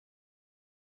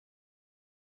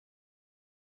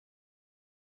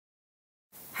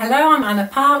Hello, I'm Anna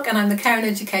Park and I'm the Care and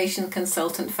Education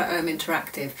Consultant for OMI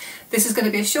Interactive. This is going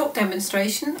to be a short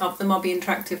demonstration of the Mobii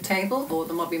Interactive Table, or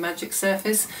the Mobii Magic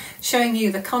Surface, showing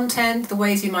you the content, the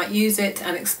ways you might use it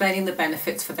and explaining the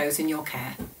benefits for those in your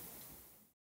care.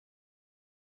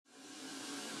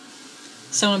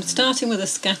 So I'm starting with a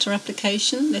scatter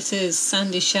application. This is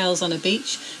sandy shells on a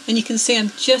beach, and you can see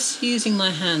I'm just using my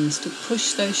hands to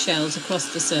push those shells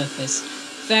across the surface.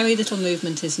 Very little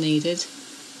movement is needed.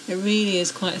 It really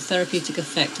is quite a therapeutic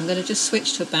effect. I'm going to just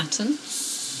switch to a baton.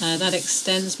 That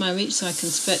extends my reach so I can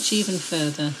stretch even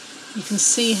further. You can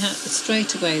see how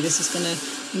straight away this is going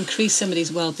to increase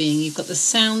somebody's well-being. You've got the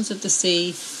sounds of the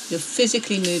sea, you're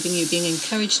physically moving, you're being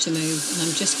encouraged to move, and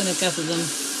I'm just going to gather them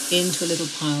into a little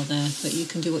pile there, but you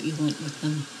can do what you want with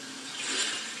them.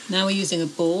 Now we're using a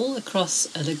ball across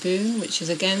a lagoon, which is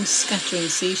again scattering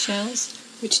seashells,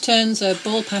 which turns a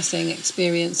ball passing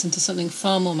experience into something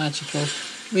far more magical,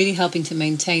 really helping to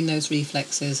maintain those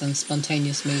reflexes and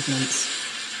spontaneous movements.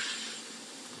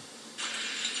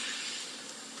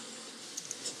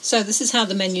 So this is how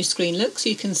the menu screen looks.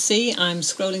 You can see I'm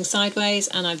scrolling sideways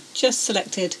and I've just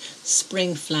selected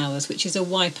spring flowers, which is a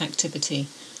wipe activity.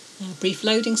 A brief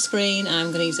loading screen.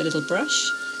 I'm going to use a little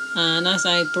brush, and as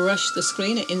I brush the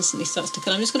screen it instantly starts to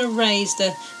color. I'm just going to raise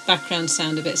the background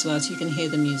sound a bit as well so you can hear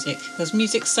the music, because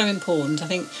music's so important. I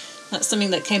think that's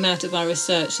something that came out of our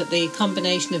research, that the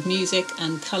combination of music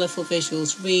and colourful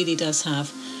visuals really does have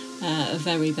a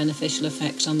very beneficial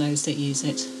effect on those that use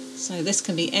it. So this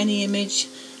can be any image.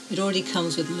 It already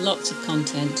comes with lots of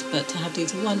content, but to have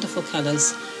these wonderful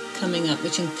colours coming up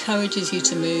which encourages you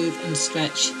to move and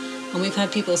stretch. And we've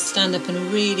had people stand up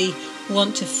and really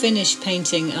want to finish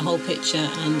painting a whole picture,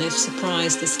 and they've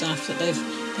surprised the staff that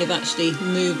they've actually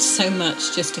moved so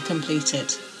much just to complete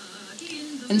it.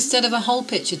 Instead of a whole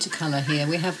picture to colour here,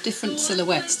 we have different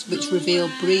silhouettes which reveal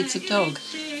breeds of dog.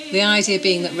 The idea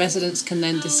being that residents can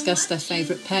then discuss their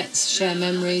favourite pets, share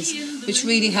memories, which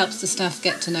really helps the staff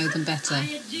get to know them better.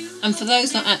 And for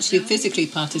those not actually physically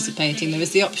participating, there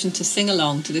is the option to sing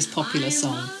along to this popular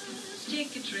song.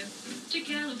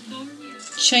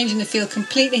 Changing the feel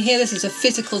completely here, this is a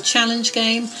physical challenge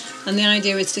game, and the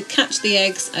idea is to catch the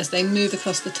eggs as they move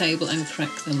across the table and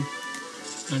crack them.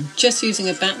 I'm just using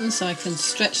a baton so I can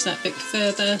stretch that bit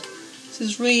further. This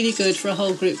is really good for a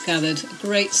whole group gathered, a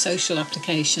great social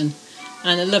application,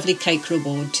 and a lovely cake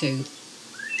reward too.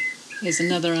 Here's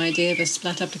another idea of a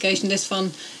splat application. This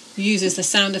one uses the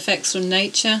sound effects from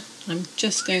nature. I'm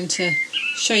just going to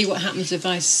show you what happens if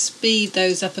I speed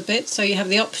those up a bit. So you have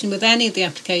the option with any of the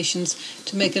applications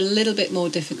to make it a little bit more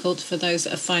difficult for those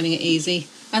that are finding it easy.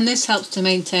 And this helps to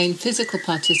maintain physical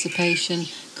participation,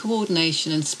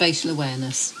 coordination and spatial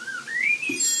awareness.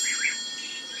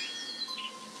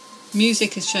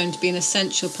 Music is shown to be an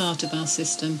essential part of our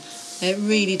system. It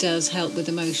really does help with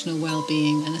emotional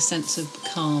well-being and a sense of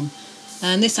calm.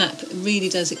 And this app really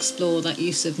does explore that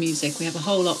use of music. We have a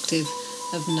whole octave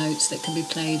of notes that can be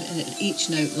played, and each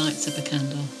note lights up a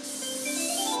candle.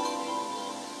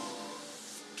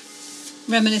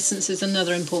 Reminiscence is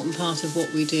another important part of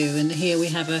what we do, and here we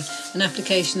have an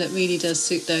application that really does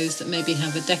suit those that maybe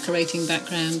have a decorating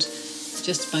background.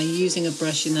 Just by using a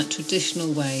brush in that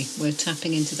traditional way, we're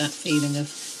tapping into that feeling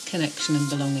of connection and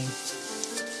belonging.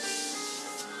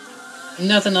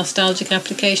 Another nostalgic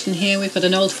application here, we've got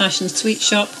an old-fashioned sweet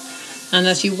shop, and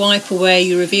as you wipe away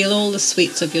you reveal all the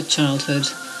sweets of your childhood.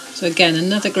 So again,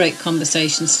 another great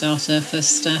conversation starter for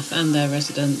staff and their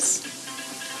residents.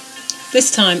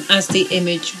 This time, as the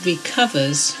image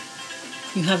recovers,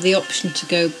 you have the option to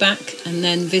go back and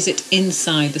then visit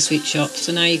inside the sweet shop.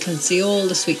 So now you can see all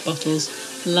the sweet bottles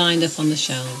lined up on the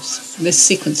shelves. This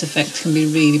sequence effect can be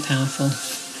really powerful.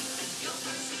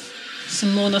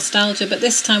 Some more nostalgia, but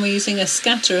this time we're using a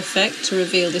scatter effect to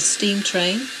reveal the steam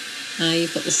train.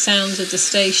 You've got the sounds of the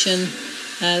station.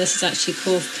 This is actually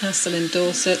Corfe Castle in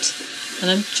Dorset. And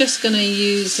I'm just going to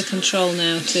use the control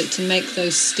now to make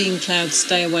those steam clouds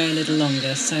stay away a little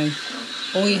longer. So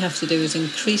all you have to do is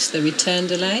increase the return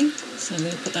delay. So I'm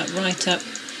going to put that right up.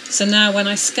 So now when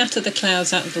I scatter the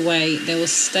clouds out of the way, they will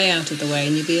stay out of the way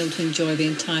and you'll be able to enjoy the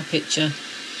entire picture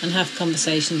and have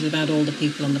conversations about all the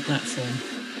people on the platform.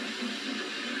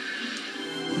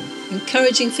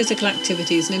 Encouraging physical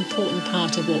activity is an important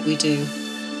part of what we do,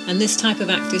 and this type of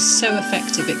act is so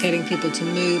effective at getting people to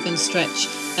move and stretch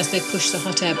as they push the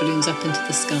hot air balloons up into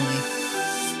the sky.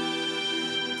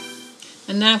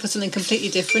 And now for something completely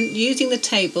different, using the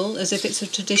table as if it's a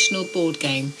traditional board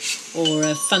game or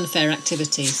a funfair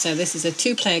activity. So this is a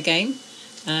two-player game,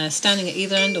 standing at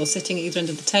either end or sitting at either end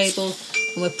of the table,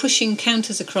 and we're pushing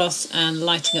counters across and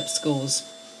lighting up scores.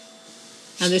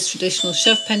 and this traditional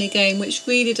shove penny game, which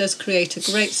really does create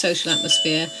a great social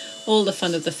atmosphere, all the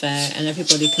fun of the fair, and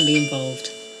everybody can be involved.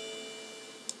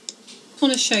 I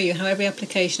want to show you how every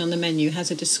application on the menu has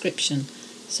a description,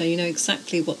 so you know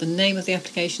exactly what the name of the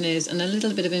application is and a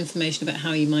little bit of information about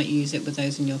how you might use it with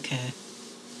those in your care.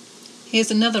 Here's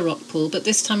another rock pool, but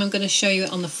this time I'm going to show you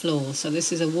it on the floor. So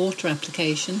this is a water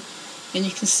application, and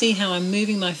you can see how I'm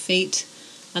moving my feet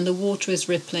and the water is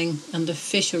rippling and the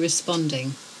fish are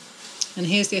responding. And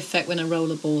here's the effect when I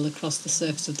roll a ball across the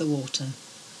surface of the water.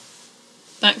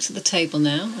 Back to the table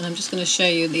now, and I'm just going to show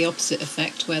you the opposite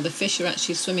effect where the fish are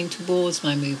actually swimming towards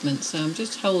my movement. So I'm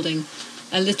just holding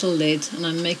a little lid and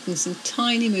I'm making some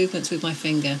tiny movements with my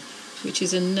finger, which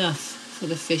is enough for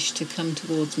the fish to come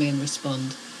towards me and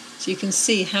respond. So you can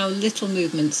see how little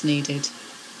movement's needed.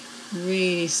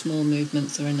 Really small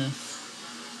movements are enough.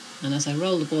 And as I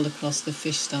roll the ball across, the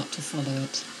fish start to follow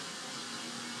it.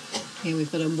 Here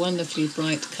we've got a wonderfully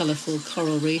bright, colourful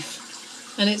coral reef.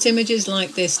 And it's images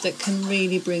like this that can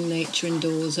really bring nature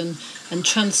indoors and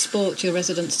transport your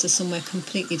residents to somewhere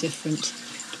completely different,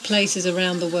 to places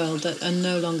around the world that are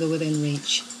no longer within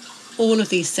reach. All of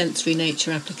these sensory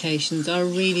nature applications are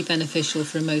really beneficial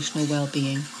for emotional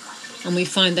well-being, and we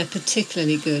find they're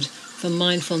particularly good for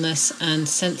mindfulness and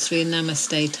sensory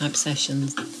namaste type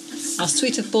sessions. Our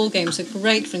suite of ball games are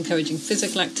great for encouraging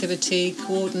physical activity,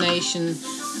 coordination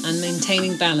and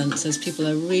maintaining balance, as people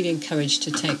are really encouraged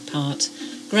to take part.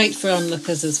 Great for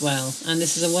onlookers as well, and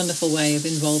this is a wonderful way of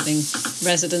involving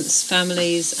residents,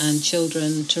 families and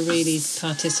children to really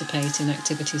participate in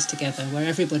activities together where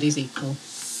everybody's equal.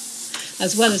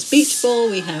 As well as beach ball,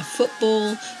 we have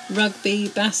football, rugby,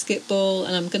 basketball,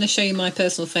 and I'm going to show you my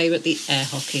personal favourite, the air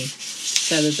hockey.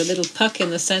 So there's a little puck in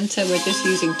the centre. We're just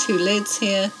using 2 lids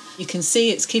here. You can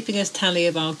see it's keeping us tally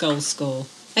of our goal score.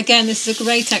 Again, this is a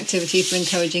great activity for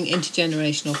encouraging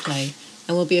intergenerational play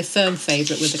and will be a firm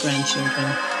favourite with the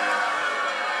grandchildren.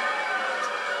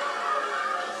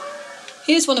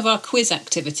 Here's one of our quiz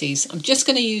activities. I'm just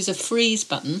going to use a freeze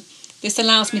button. This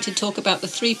allows me to talk about the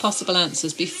 3 possible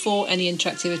answers before any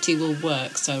interactivity will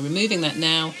work. So removing that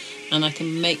now, and I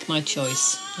can make my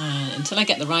choice. Until I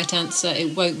get the right answer,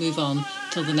 it won't move on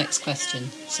till the next question.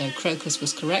 So crocus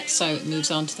was correct, so it moves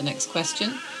on to the next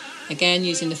question. Again,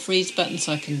 using the freeze button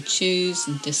so I can choose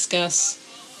and discuss.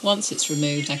 Once it's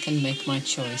removed, I can make my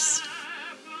choice.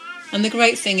 And the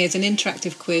great thing is an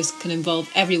interactive quiz can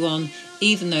involve everyone,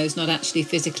 even those not actually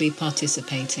physically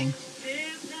participating.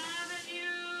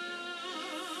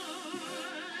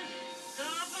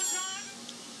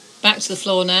 Back to the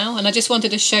floor now, and I just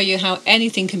wanted to show you how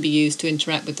anything can be used to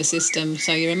interact with the system,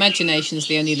 so your imagination is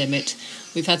the only limit.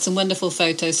 We've had some wonderful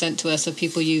photos sent to us of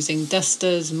people using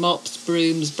dusters, mops,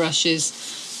 brooms,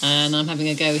 brushes, and I'm having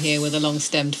a go here with a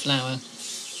long-stemmed flower.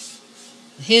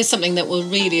 Here's something that will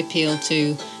really appeal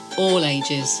to all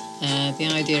ages,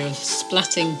 the idea of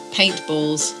splatting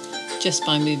paintballs just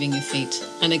by moving your feet.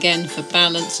 And again, for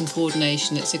balance and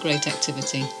coordination, it's a great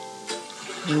activity.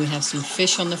 Here we have some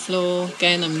fish on the floor.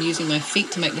 Again, I'm using my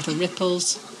feet to make little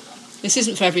ripples. This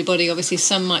isn't for everybody. Obviously,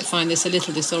 some might find this a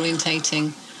little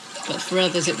disorientating, but for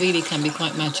others it really can be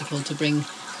quite magical to bring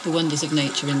the wonders of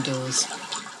nature indoors.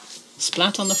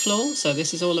 Splat on the floor, so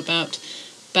this is all about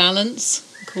balance,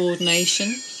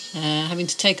 coordination, having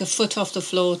to take a foot off the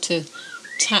floor to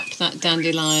tap that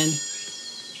dandelion,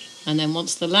 and then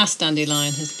once the last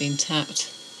dandelion has been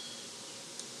tapped,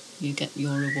 you get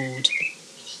your reward.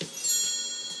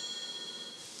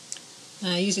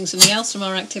 Using something else from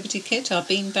our activity kit, our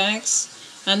bean bags,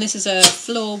 and this is a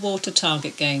floor water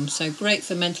target game, so great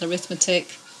for mental arithmetic,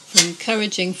 for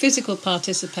encouraging physical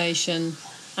participation,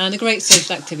 and a great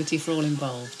social activity for all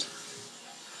involved.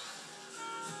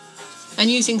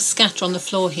 And using scatter on the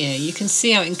floor here, you can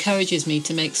see how it encourages me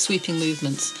to make sweeping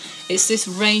movements. It's this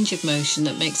range of motion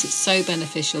that makes it so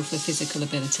beneficial for physical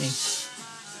ability.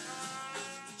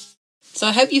 So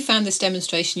I hope you found this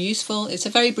demonstration useful. It's a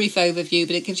very brief overview,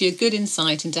 but it gives you a good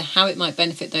insight into how it might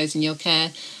benefit those in your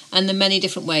care and the many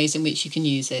different ways in which you can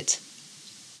use it.